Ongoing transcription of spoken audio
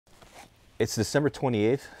It's December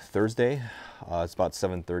 28th, Thursday. It's about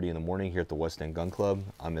 7:30 in the morning here at the West End Gun Club.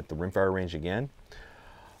 I'm at the rimfire range again.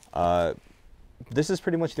 This is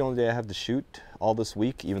pretty much the only day I have to shoot all this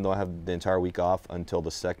week, even though I have the entire week off until the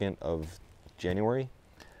 2nd of January.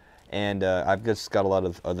 And I've just got a lot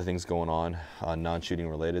of other things going on, non-shooting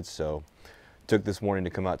related, so took this morning to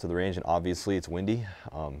come out to the range, and obviously it's windy.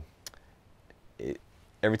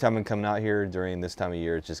 Every time I'm coming out here during this time of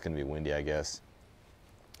year, it's just going to be windy, I guess.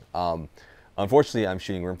 Unfortunately, I'm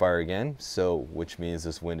shooting rimfire again, so which means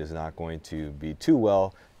this wind is not going to be too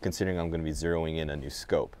well, considering I'm going to be zeroing in a new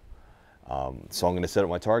scope. So I'm going to set up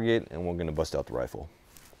my target, and we're going to bust out the rifle.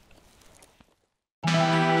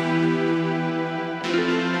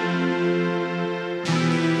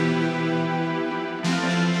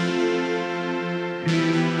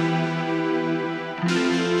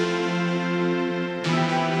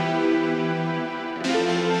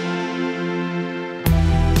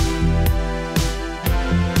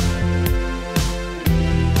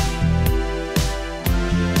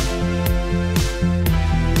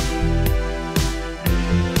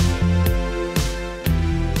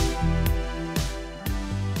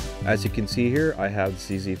 As you can see here, I have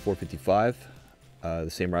the CZ455, the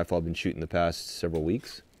same rifle I've been shooting the past several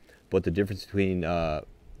weeks. But the difference between the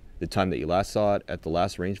time that you last saw it at the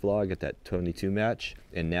last range vlog at that 22 match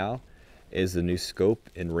and now is the new scope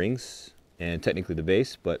and rings, and technically the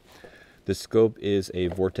base. But the scope is a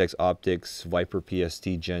Vortex Optics Viper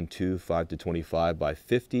PST Gen 2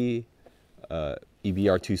 5-25x50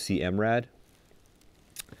 EBR-2C MRAD.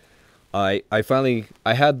 I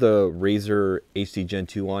had the Razor HD Gen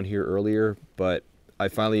 2 on here earlier, but I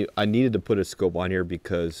needed to put a scope on here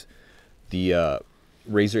because the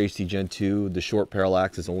Razor HD Gen 2, the short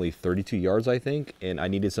parallax is only 32 yards, I think, and I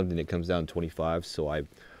needed something that comes down 25, so I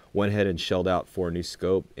went ahead and shelled out for a new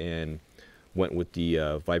scope and went with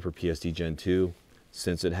the Viper PST Gen 2,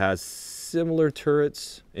 since it has similar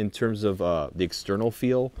turrets in terms of the external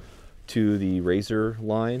feel to the Razor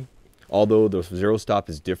line. Although the zero stop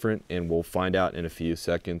is different, and we'll find out in a few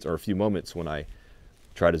seconds or a few moments when I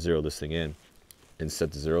try to zero this thing in and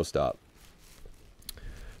set the zero stop.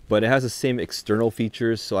 But it has the same external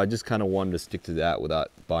features, so I just kind of wanted to stick to that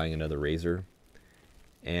without buying another Razor.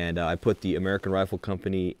 And I put the American Rifle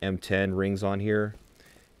Company M10 rings on here.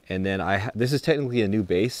 And then this is technically a new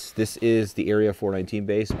base. This is the Area 419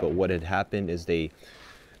 base, but what had happened is they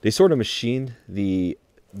sort of machined the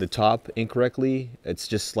top incorrectly. It's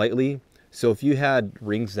just slightly. So if you had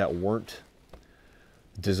rings that weren't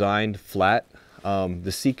designed flat,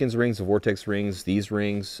 the Seekins rings, the Vortex rings, these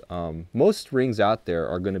rings, most rings out there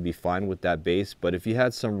are going to be fine with that base. But if you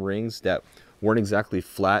had some rings that weren't exactly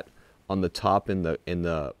flat on the top in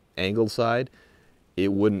the angled side,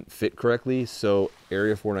 it wouldn't fit correctly. So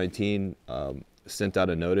Area 419 sent out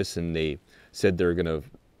a notice, and they said they're going to,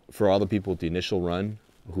 for all the people with the initial run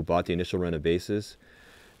who bought the initial run of bases,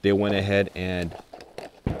 they went ahead and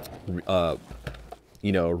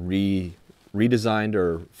redesigned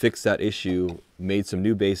or fixed that issue, made some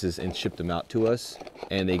new bases and shipped them out to us,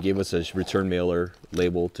 and they gave us a return mailer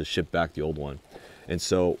label to ship back the old one. And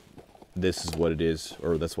so this is what it is,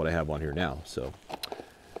 or that's what I have on here now. So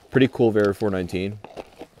pretty cool of Area 419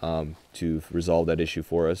 to resolve that issue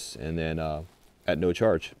for us, and then at no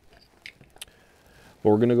charge. But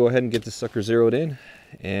we're gonna go ahead and get this sucker zeroed in,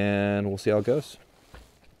 and we'll see how it goes.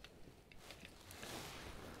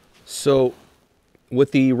 So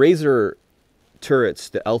with the Razor turrets,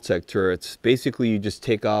 the LTEC turrets, basically you just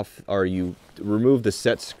take off, or you remove the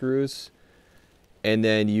set screws, and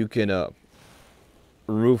then you can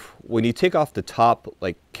remove, when you take off the top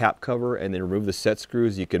like cap cover and then remove the set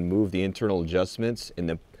screws, you can move the internal adjustments and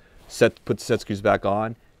then put the set screws back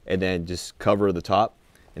on, and then just cover the top,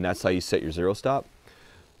 and that's how you set your zero stop.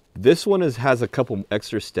 This one has a couple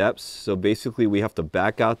extra steps. So basically we have to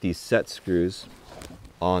back out these set screws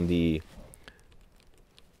on the,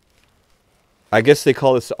 I guess they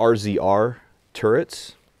call this RZR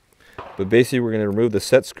turrets, but basically we're going to remove the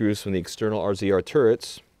set screws from the external RZR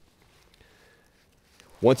turrets.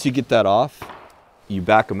 Once you get that off, you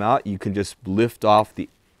back them out, you can just lift off the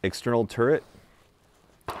external turret.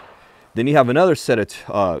 Then you have another set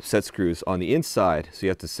of set screws on the inside, so you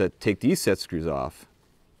have to take these set screws off.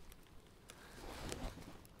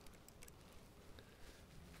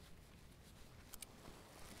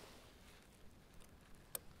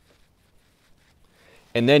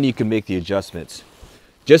 And then you can make the adjustments.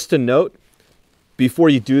 Just to note, before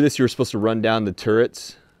you do this, you're supposed to run down the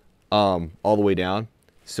turrets all the way down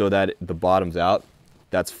so that the bottom's out.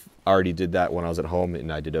 I already did that when I was at home,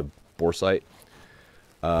 and I did a bore sight.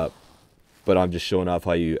 But I'm just showing off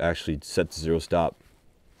how you actually set the zero stop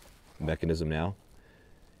mechanism now.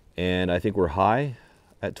 And I think we're high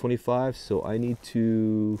at 25, so I need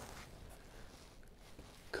to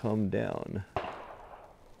come down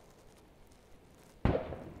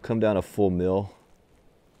a full mil.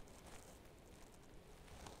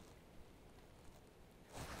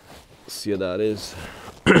 See how that is.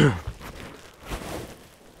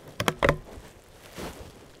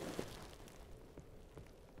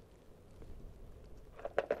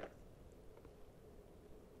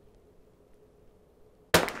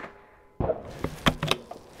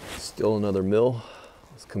 Still another mil.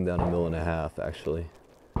 Let's come down 1.5 mils actually.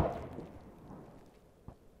 I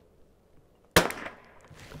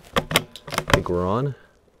think we're on.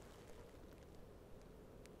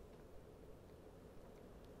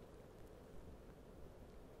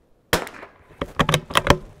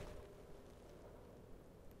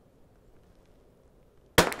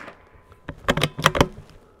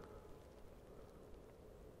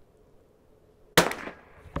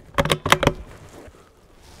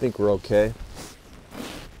 I think we're okay.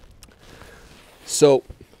 So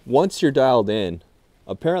once you're dialed in,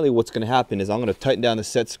 apparently what's going to happen is I'm going to tighten down the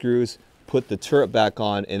set screws, put the turret back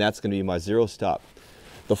on, and that's going to be my zero stop.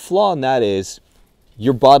 The flaw in that is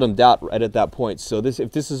you're bottomed out right at that point. So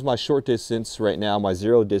if this is my short distance right now, my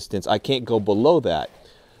zero distance, I can't go below that.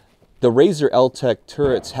 The Razor L-Tech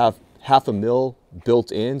turrets have 0.5 mil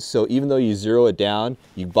built in, so even though you zero it down,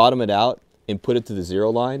 you bottom it out and put it to the zero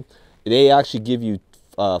line, they actually give you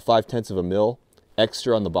 0.5 mil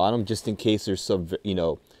extra on the bottom, just in case there's some, you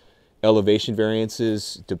know, elevation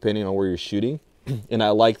variances depending on where you're shooting. And I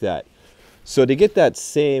like that. So to get that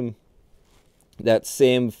same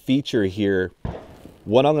feature here,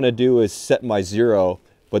 what I'm going to do is set my zero,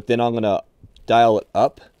 but then I'm going to dial it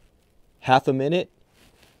up 0.5 minute.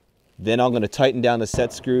 Then I'm going to tighten down the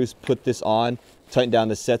set screws, put this on, tighten down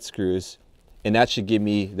the set screws, and that should give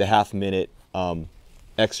me the 0.5 minute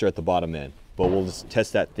extra at the bottom end. But we'll just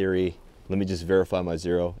test that theory. Let me just verify my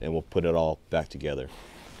zero and we'll put it all back together.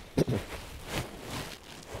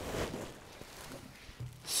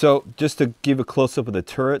 So just to give a close-up of the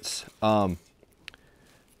turrets,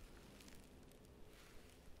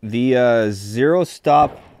 the zero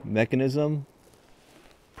stop mechanism,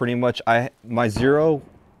 pretty much my zero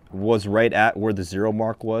was right at where the zero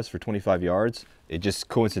mark was for 25 yards. It just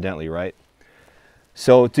coincidentally, right?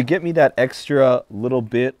 So to get me that extra little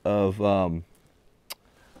bit of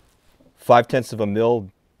 0.5 mil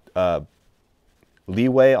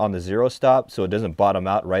leeway on the zero stop, so it doesn't bottom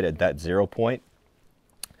out right at that 0 point,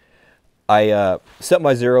 I set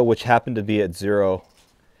my zero, which happened to be at 0,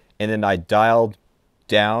 and then I dialed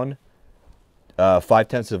down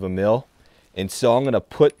 0.5 mil. And so I'm going to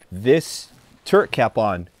put this turret cap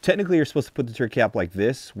on. Technically, you're supposed to put the turret cap like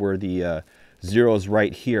this, where the zero is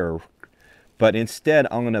right here. But instead,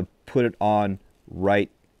 I'm going to put it on right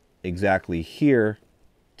exactly here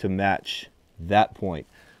to match that point.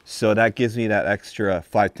 So that gives me that extra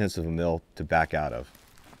 0.5 mil to back out of.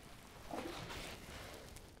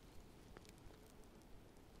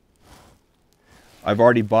 I've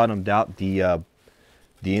already bottomed out the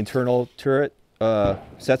internal turret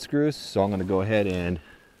set screws, so I'm going to go ahead and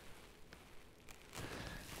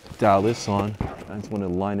dial this on. I just want to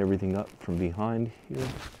line everything up from behind here.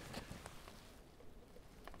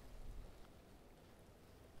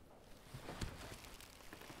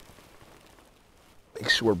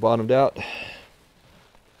 Make sure we're bottomed out.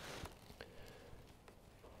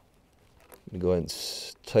 I'm going to go ahead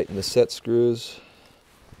and tighten the set screws.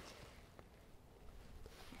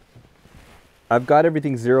 I've got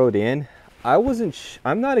everything zeroed in.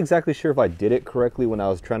 I'm not exactly sure if I did it correctly when I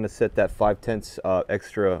was trying to set that 0.5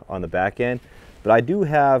 extra on the back end, but I do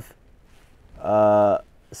have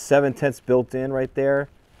 0.7 built in right there.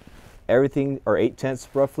 Everything, or 0.8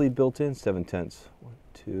 roughly built in. 0.7. 1,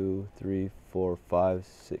 2, 3, 4, 5,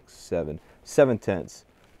 6, 7. 0.7.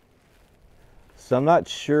 So I'm not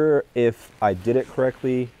sure if I did it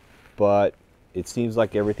correctly, but it seems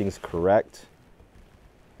like everything's correct.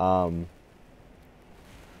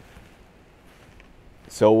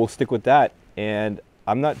 So we'll stick with that. And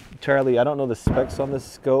I'm not entirely, I don't know the specs on this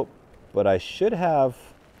scope, but I should have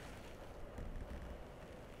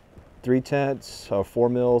 0.3, 4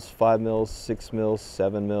 mils, 5 mils, 6 mils,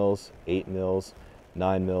 7 mils, 8 mils,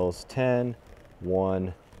 9 mils, 10,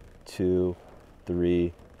 1, 2,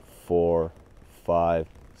 3, 4, 5,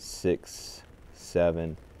 6,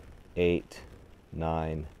 7, 8,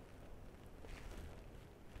 9,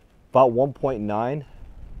 about 1.9.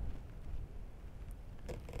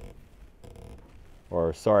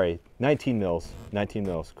 Or sorry, 19 mils,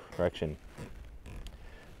 correction.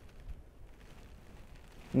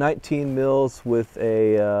 19 mils with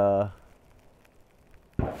a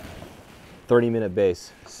 30-minute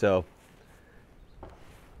base. So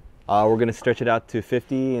we're gonna stretch it out to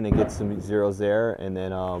 50 and then get some zeros there, and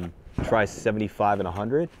then try 75 and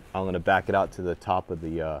 100. I'm gonna back it out to the top of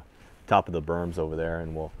the berms over there,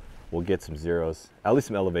 and we'll get some zeros, at least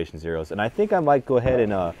some elevation zeros. And I think I might go ahead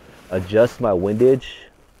and adjust my windage.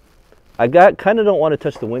 I kind of don't want to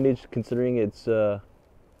touch the windage, considering it's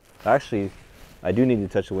actually I do need to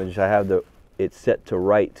touch the windage. I have it set to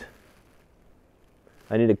right.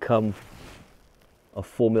 I need to come a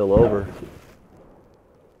full mil over.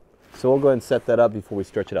 So we'll go ahead and set that up before we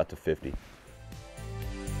stretch it out to 50.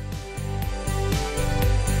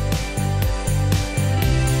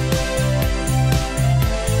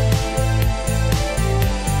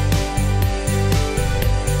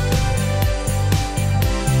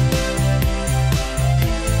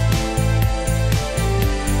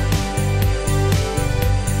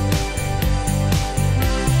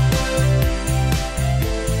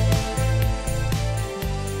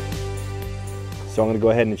 So I'm going to go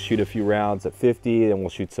ahead and shoot a few rounds at 50, then we'll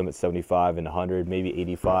shoot some at 75 and 100, maybe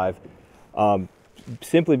 85.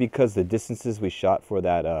 Simply because the distances we shot for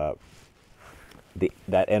that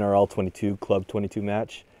that NRL 22 Club 22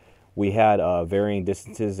 match, we had varying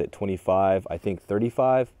distances at 25, I think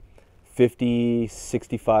 35, 50,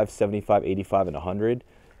 65, 75, 85, and 100.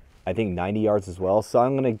 I think 90 yards as well. So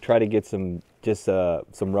I'm going to try to get some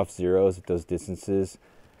rough zeros at those distances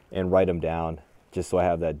and write them down, just so I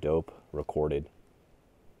have that dope recorded.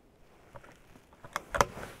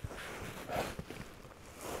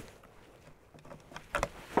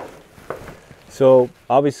 So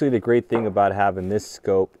obviously the great thing about having this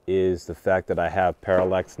scope is the fact that I have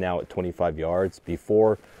parallax now at 25 yards.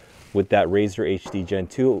 Before, with that Razor HD Gen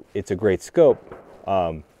 2, it's a great scope.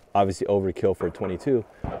 Obviously overkill for a 22,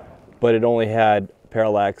 but it only had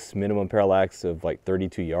parallax, minimum parallax of like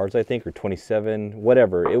 32 yards, I think, or 27,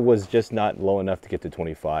 whatever. It was just not low enough to get to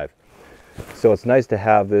 25. So it's nice to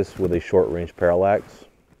have this with a short range parallax.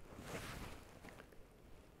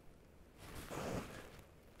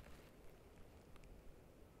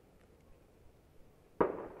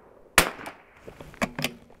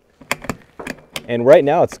 And right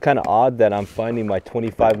now it's kind of odd that I'm finding my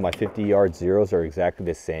 25 and my 50 yard zeros are exactly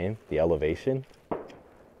the same, the elevation.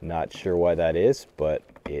 Not sure why that is, but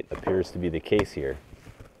it appears to be the case here.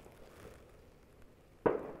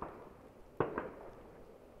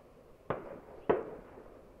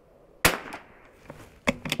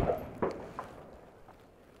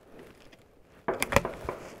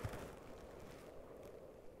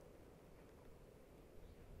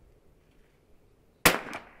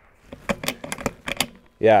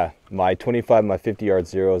 Yeah, my 25 and my 50 yard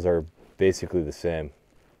zeros are basically the same.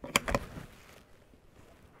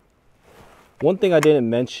 One thing I didn't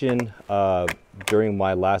mention during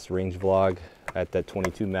my last range vlog at that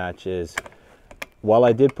 22 match is, while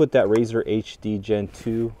I did put that Razor HD Gen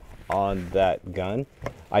 2 on that gun,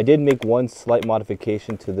 I did make one slight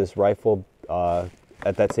modification to this rifle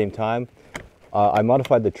at that same time. I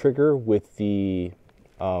modified the trigger with the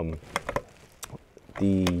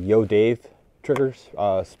Yo Dave triggers,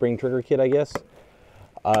 spring trigger kit, I guess.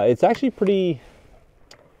 It's actually pretty,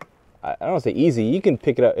 I don't want to say easy. You can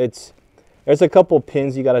pick it up. There's a couple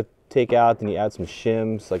pins you got to take out, then you add some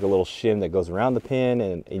shims, like a little shim that goes around the pin,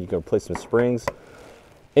 and you can replace some springs.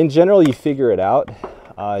 In general, you figure it out.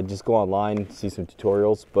 Just go online, see some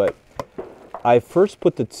tutorials. But I first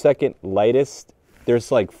put the second lightest.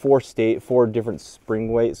 There's like four different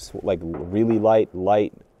spring weights, like really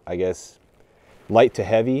light, I guess, light to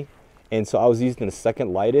heavy. And so I was using the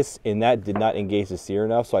second lightest, and that did not engage the sear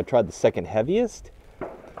enough. So I tried the second heaviest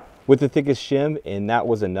with the thickest shim, and that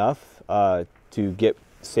was enough to get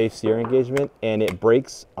safe sear engagement, and it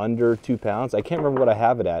breaks under 2 pounds. I can't remember what I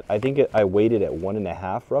have it at. I think I weighed it at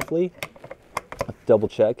 1.5 roughly. Double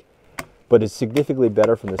check. But it's significantly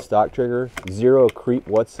better from the stock trigger. Zero creep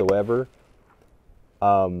whatsoever.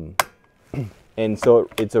 And so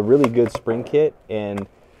it's a really good spring kit, and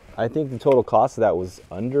I think the total cost of that was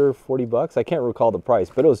under 40 bucks. I can't recall the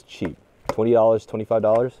price, but it was cheap. $20,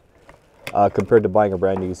 $25 compared to buying a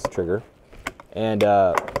brand new trigger. And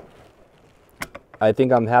I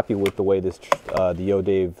think I'm happy with the way this the Yo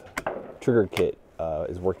Dave trigger kit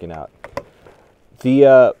is working out.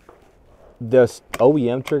 The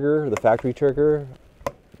OEM trigger, the factory trigger,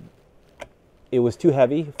 it was too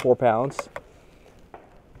heavy, 4 pounds.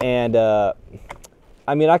 And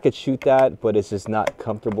I mean, I could shoot that, but it's just not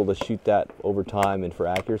comfortable to shoot that over time and for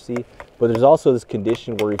accuracy. But there's also this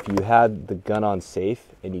condition where if you had the gun on safe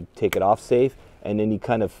and you take it off safe and then you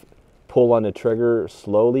kind of pull on the trigger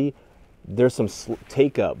slowly, there's some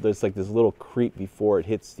take up. There's like this little creep before it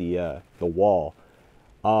hits the wall.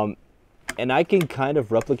 And I can kind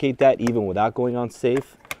of replicate that even without going on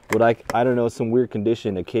safe. But I don't know, some weird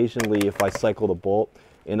condition, occasionally if I cycle the bolt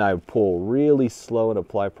and I pull really slow and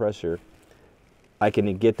apply pressure, I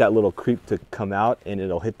can get that little creep to come out and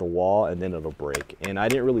it'll hit the wall and then it'll break. And I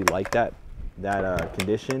didn't really like that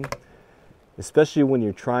condition, especially when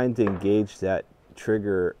you're trying to engage that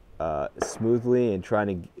trigger smoothly and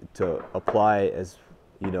trying to apply, as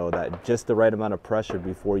you know, that just the right amount of pressure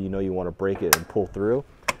before you know you want to break it and pull through.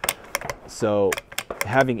 So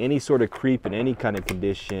having any sort of creep in any kind of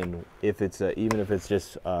condition, if it's even if it's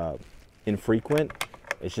just infrequent,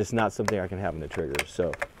 it's just not something I can have in the trigger.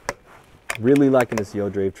 So really liking this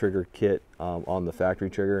Yo-Drave trigger kit on the factory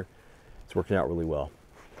trigger. It's working out really well.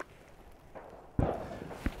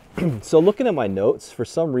 So looking at my notes, for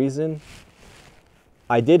some reason,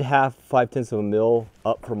 I did have 0.5 of a mil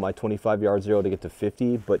up from my 25 yard zero to get to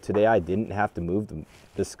 50, but today I didn't have to move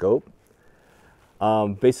the scope.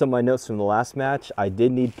 Based on my notes from the last match, I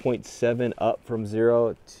did need 0.7 up from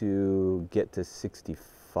 0 to get to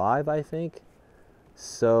 65, I think.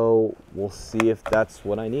 So we'll see if that's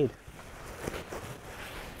what I need.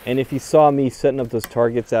 And if you saw me setting up those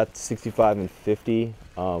targets at 65 and 50,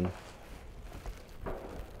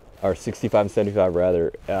 or 65 and 75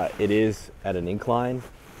 rather, it is at an incline.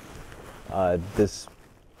 This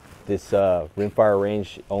rimfire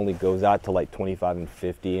range only goes out to like 25 and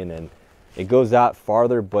 50, and then it goes out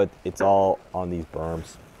farther, but it's all on these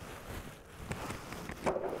berms.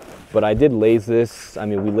 But I did laze this. I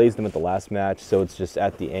mean, we lazed them at the last match, so it's just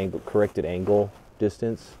at the angle, corrected angle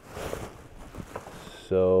distance.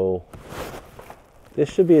 So this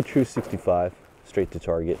should be a true 65, straight to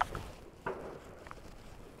target.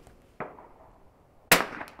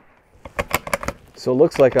 So it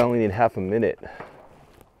looks like I only need half a minute.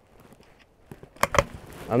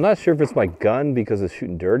 I'm not sure if it's my gun because it's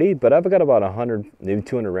shooting dirty, but I've got about 100, maybe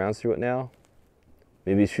 200 rounds through it now.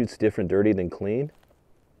 Maybe it shoots different dirty than clean.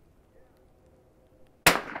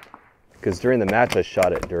 Because during the match I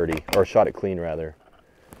shot it dirty, or shot it clean rather.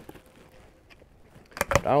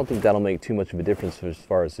 But I don't think that'll make too much of a difference as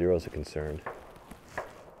far as zeros are concerned.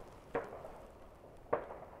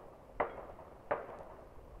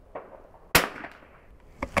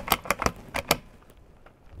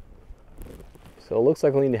 So it looks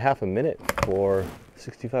like we need half a minute for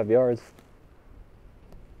 65 yards.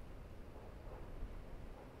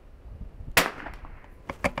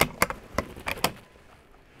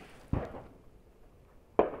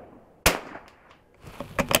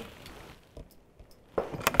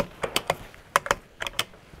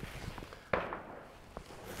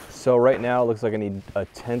 So right now it looks like I need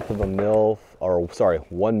 1/10 of a mil, or sorry,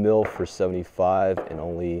 1 mil for 75 and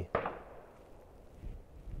only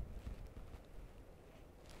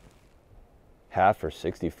half for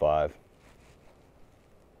 65.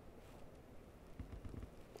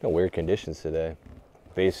 No weird conditions today,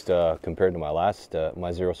 based compared to my last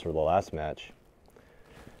my zeros for the last match.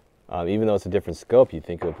 Even though it's a different scope, you'd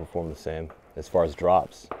think it would perform the same as far as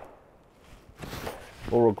drops.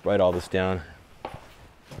 We'll write all this down.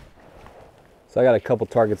 So I got a couple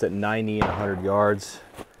targets at 90 and 100 yards.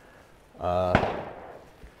 Try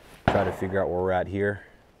to figure out where we're at here.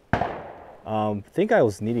 I think I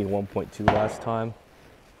was needing 1.2 last time,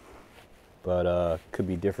 but could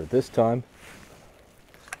be different this time.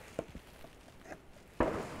 But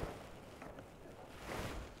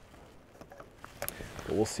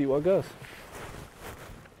we'll see what goes.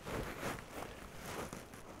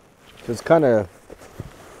 So it's kind of,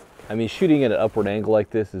 I mean, shooting at an upward angle like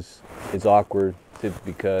this is awkward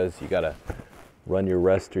because you gotta run your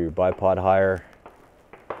rest or your bipod higher.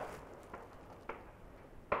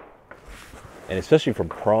 And especially from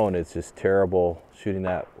prone, it's just terrible shooting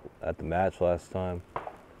that at the match last time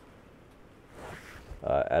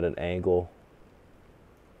at an angle.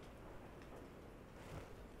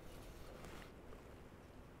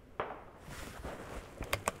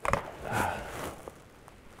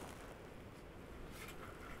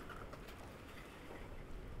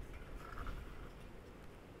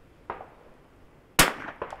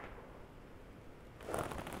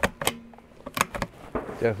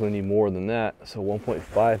 Definitely need more than that, so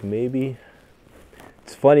 1.5 maybe.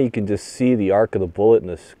 It's funny, you can just see the arc of the bullet in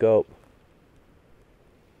the scope.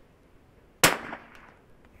 Yeah,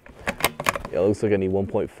 it looks like I need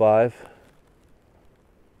 1.5.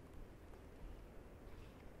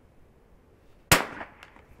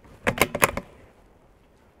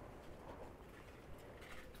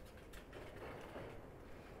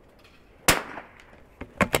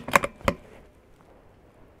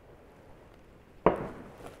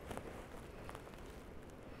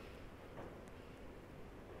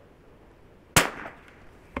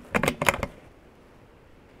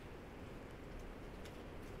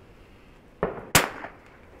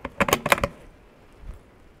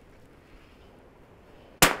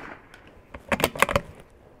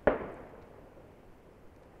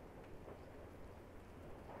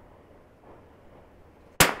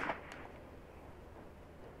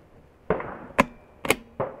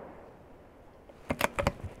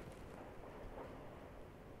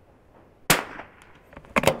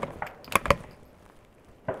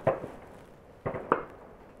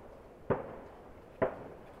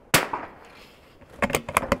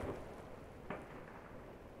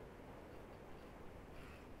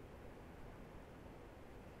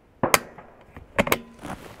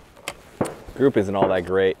 Group isn't all that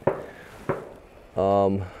great.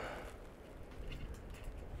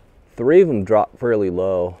 3 of them drop fairly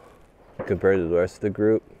low compared to the rest of the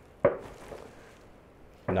group.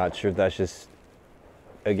 Not sure if that's just,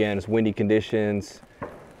 again, it's windy conditions.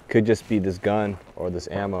 Could just be this gun or this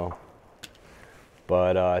ammo.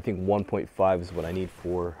 But I think 1.5 is what I need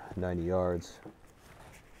for 90 yards,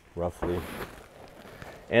 roughly.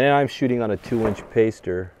 And then I'm shooting on a 2-inch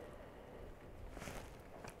paster.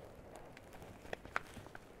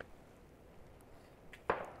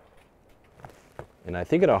 And I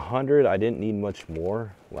think at 100, I didn't need much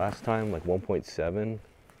more last time, like 1.7.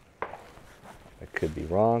 I could be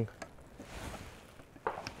wrong.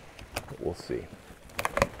 We'll see.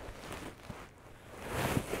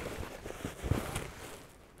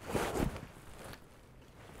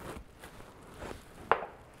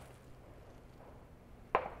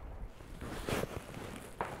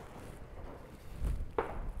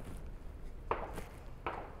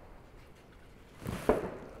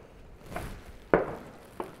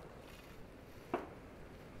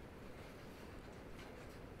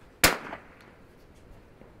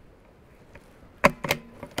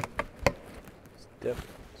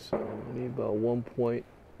 So maybe about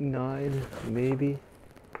 1.9, maybe.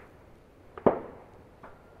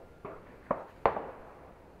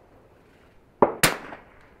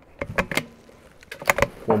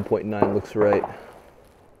 1.9 looks right.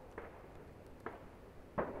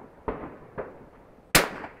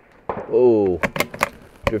 Oh,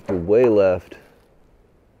 drifted way left.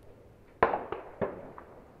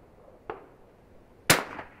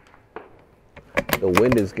 The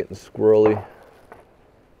wind is getting squirrely.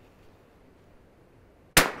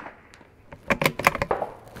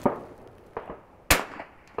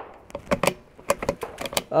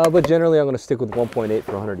 But generally I'm going to stick with 1.8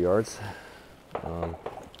 for 100 yards.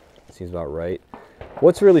 Seems about right.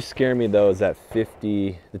 What's really scaring me though is that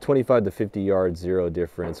the 25 to 50 yard zero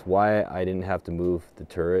difference. Why I didn't have to move the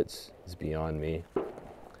turrets is beyond me.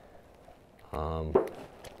 But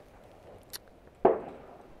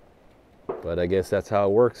I guess that's how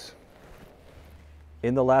it works.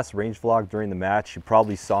 In the last range vlog during the match, you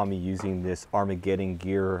probably saw me using this Armageddon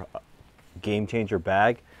Gear Game Changer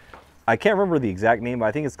bag. I can't remember the exact name, but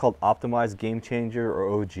I think it's called Optimized Game Changer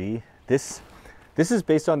or OG. This is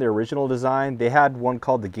based on their original design. They had one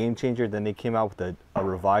called the Game Changer, then they came out with a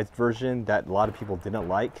revised version that a lot of people didn't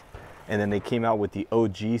like. And then they came out with the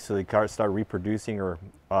OG, so they started reproducing or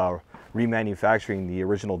remanufacturing the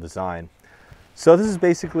original design. So this is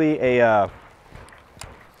basically a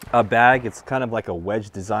bag. It's kind of like a wedge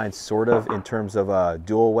design, sort of, in terms of a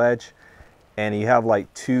dual wedge. And you have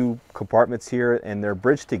like 2 compartments here, and they're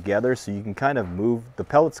bridged together, so you can kind of move, the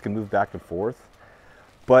pellets can move back and forth.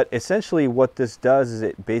 But essentially what this does is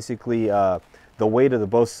it basically, the weight of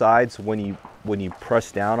both sides, when you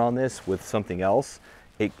press down on this with something else,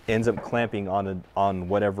 it ends up clamping on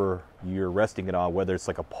whatever you're resting it on, whether it's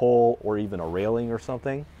like a pole or even a railing or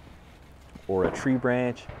something, or a tree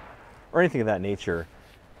branch, or anything of that nature.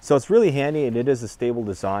 So it's really handy, and it is a stable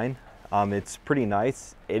design. It's pretty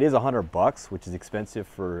nice. It is $100, which is expensive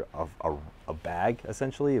for a bag,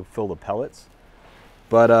 essentially, full of pellets.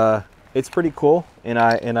 But it's pretty cool, and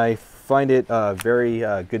I find it very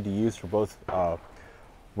good to use for both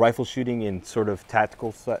rifle shooting in sort of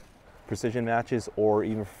tactical precision matches, or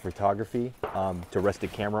even for photography, to rest a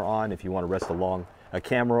camera on. If you want to rest a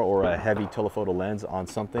camera or a heavy telephoto lens on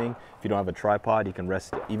something, if you don't have a tripod, you can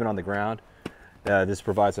rest even on the ground. This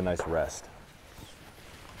provides a nice rest.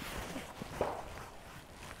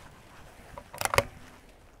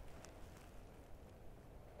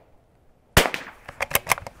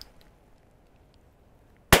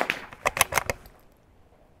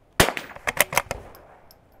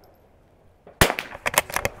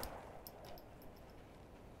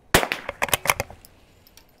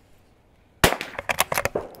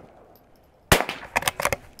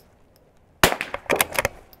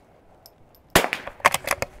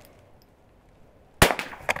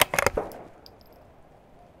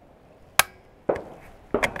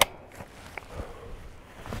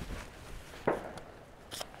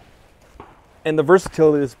 And the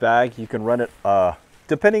versatility of this bag, you can run it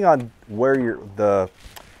depending on where the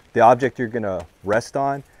object you're gonna rest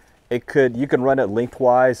on. You can run it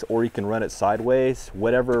lengthwise, or you can run it sideways,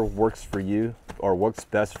 whatever works for you or works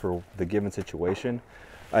best for the given situation.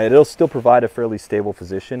 It'll still provide a fairly stable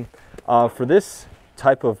position. For this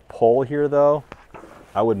type of pole here though,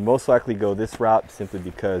 I would most likely go this route, simply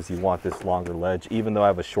because you want this longer ledge. Even though I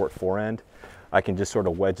have a short forend, I can just sort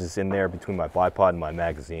of wedge this in there between my bipod and my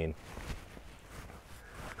magazine.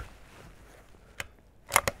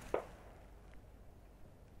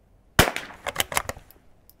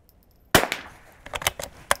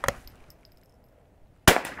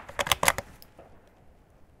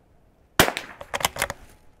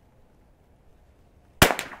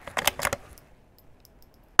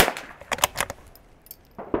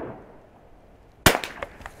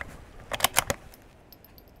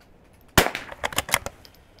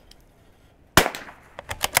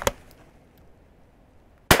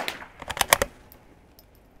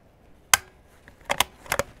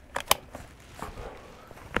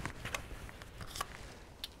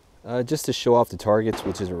 Just to show off the targets,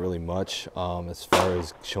 which isn't really much as far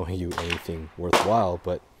as showing you anything worthwhile,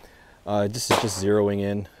 but just zeroing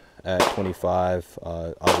in at 25,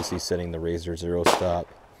 obviously setting the Razor zero stop.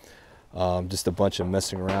 Just a bunch of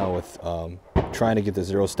messing around with trying to get the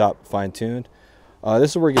zero stop fine-tuned.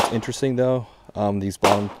 This is where it gets interesting though. These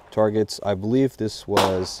bottom targets, I believe this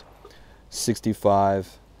was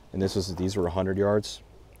 65 and these were 100 yards.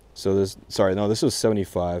 So this was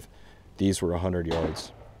 75, these were 100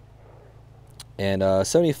 yards. And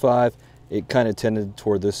 75, it kind of tended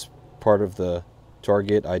toward this part of the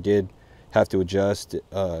target. I did have to adjust,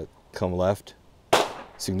 come left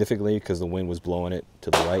significantly because the wind was blowing it to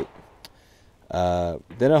the right.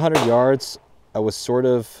 Then 100 yards, I was sort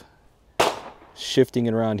of shifting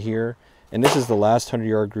it around here. And this is the last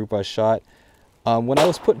 100-yard group I shot. When I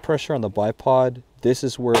was putting pressure on the bipod, this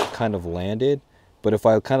is where it kind of landed. But if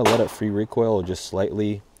I kind of let it free recoil or just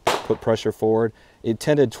slightly put pressure forward, it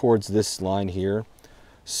tended towards this line here.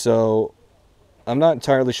 So I'm not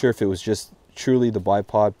entirely sure if it was just truly the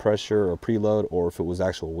bipod pressure or preload or if it was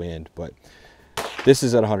actual wind, but this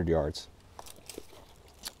is at 100 yards.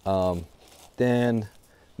 Then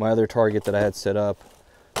my other target that I had set up,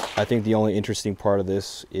 I think the only interesting part of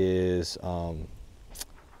this is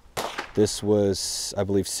this was, I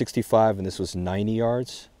believe, 65 and this was 90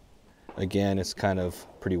 yards. Again, it's kind of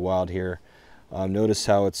pretty wild here. Notice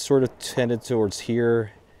how it's sort of tended towards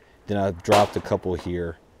here, then I've dropped a couple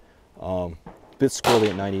here. Bit squirrely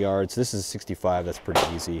at 90 yards. This is 65, that's pretty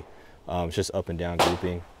easy. It's just up and down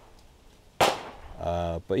grouping.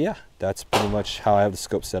 But yeah, that's pretty much how I have the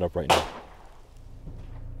scope set up right now.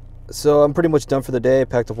 So I'm pretty much done for the day.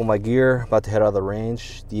 Packed up all my gear, about to head out of the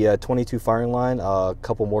range. The 22 firing line, a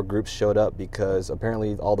couple more groups showed up because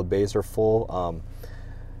apparently all the bays are full.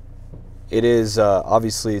 It is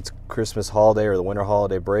obviously it's Christmas holiday or the winter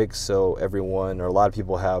holiday break, so everyone or a lot of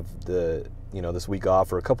people have the this week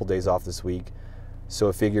off or a couple days off this week. So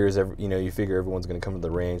it figures you figure everyone's going to come to the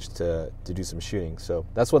range to do some shooting. So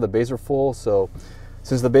that's why the bays are full. So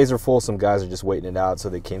since the bays are full, some guys are just waiting it out. So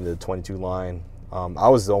they came to the 22 line. I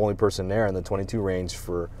was the only person there in the 22 range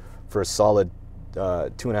for a solid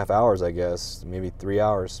 2.5 hours, I guess, maybe 3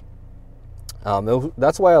 hours.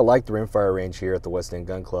 That's why I like the rimfire range here at the West End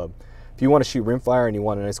Gun Club. If you want to shoot rimfire and you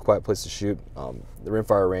want a nice quiet place to shoot, the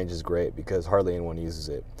rimfire range is great because hardly anyone uses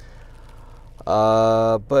it.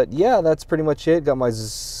 But yeah, that's pretty much it. Got my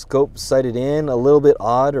scope sighted in. A little bit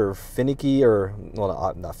odd or finicky, or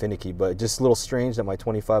well, not finicky, but just a little strange that my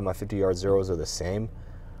 25 and my 50-yard zeros are the same.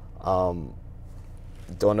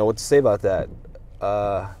 Don't know what to say about that.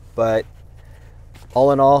 But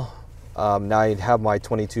all in all, now I have my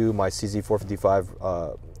 22, my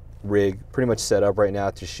CZ455 rig pretty much set up right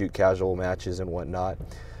now to shoot casual matches and whatnot.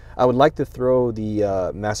 I would like to throw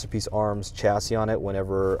the Masterpiece Arms chassis on it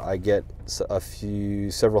whenever I get several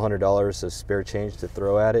 $100s of spare change to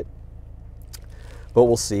throw at it. But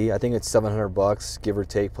we'll see. I think it's $700 give or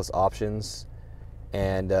take plus options,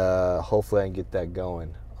 and hopefully I can get that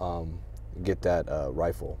going. Get that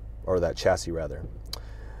rifle, or that chassis rather.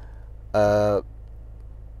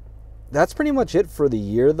 That's pretty much it for the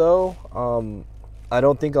year though. I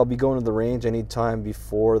don't think I'll be going to the range anytime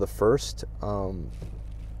before the 1st.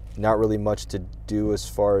 Not really much to do as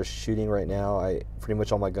far as shooting right now. Pretty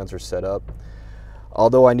much all my guns are set up.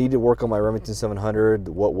 Although I need to work on my Remington 700,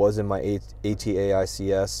 what was in my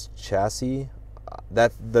ATAICS chassis.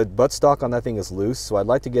 The buttstock on that thing is loose, so I'd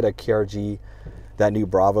like to get a KRG, that new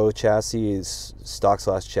Bravo chassis, is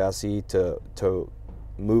stock/chassis to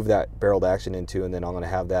move that barreled action into, and then I'm going to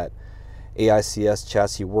have that AICS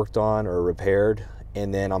chassis worked on or repaired,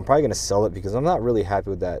 and then I'm probably going to sell it because I'm not really happy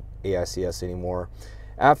with that AICS anymore.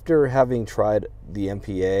 After having tried the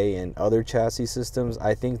MPA and other chassis systems,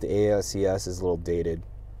 I think the AICS is a little dated,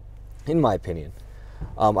 in my opinion.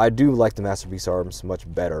 I do like the Masterpiece Arms much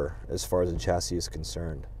better as far as the chassis is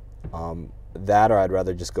concerned. That, or I'd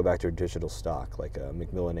rather just go back to a digital stock, like a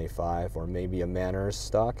Macmillan A5 or maybe a Manners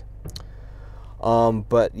stock.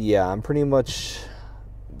 But yeah, I'm pretty much,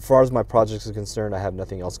 as far as my projects are concerned, I have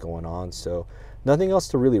nothing else going on. So nothing else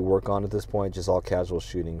to really work on at this point, just all casual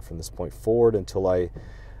shooting from this point forward until I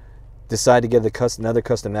decide to get another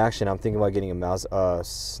custom action. I'm thinking about getting a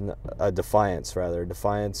Defiance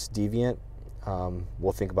Deviant.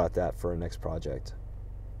 We'll think about that for our next project.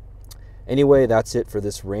 Anyway, that's it for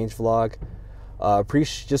this range vlog.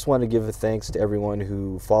 Just want to give a thanks to everyone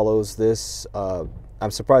who follows this. I'm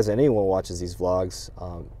surprised that anyone watches these vlogs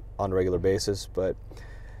on a regular basis, but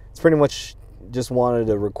it's pretty much just wanted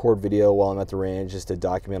to record video while I'm at the range just to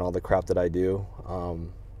document all the crap that I do,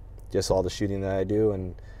 just all the shooting that I do,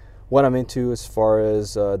 and what I'm into as far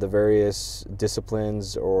as the various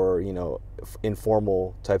disciplines or, you know,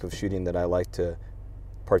 informal type of shooting that I like to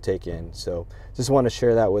partake in. So just want to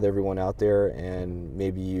share that with everyone out there, and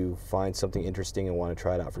maybe you find something interesting and want to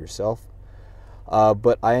try it out for yourself.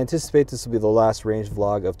 But I anticipate this will be the last range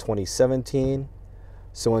vlog of 2017.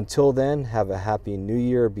 So until then, have a happy new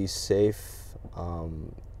year, be safe,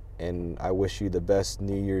 and I wish you the best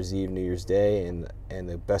New Year's Eve, New Year's Day, and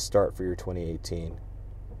the best start for your 2018.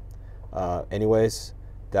 Anyways,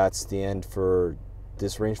 that's the end for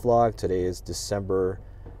this range vlog. Today is December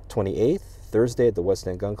 28th, Thursday at the West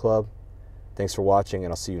End Gun Club. Thanks for watching,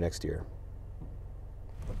 and I'll see you next year.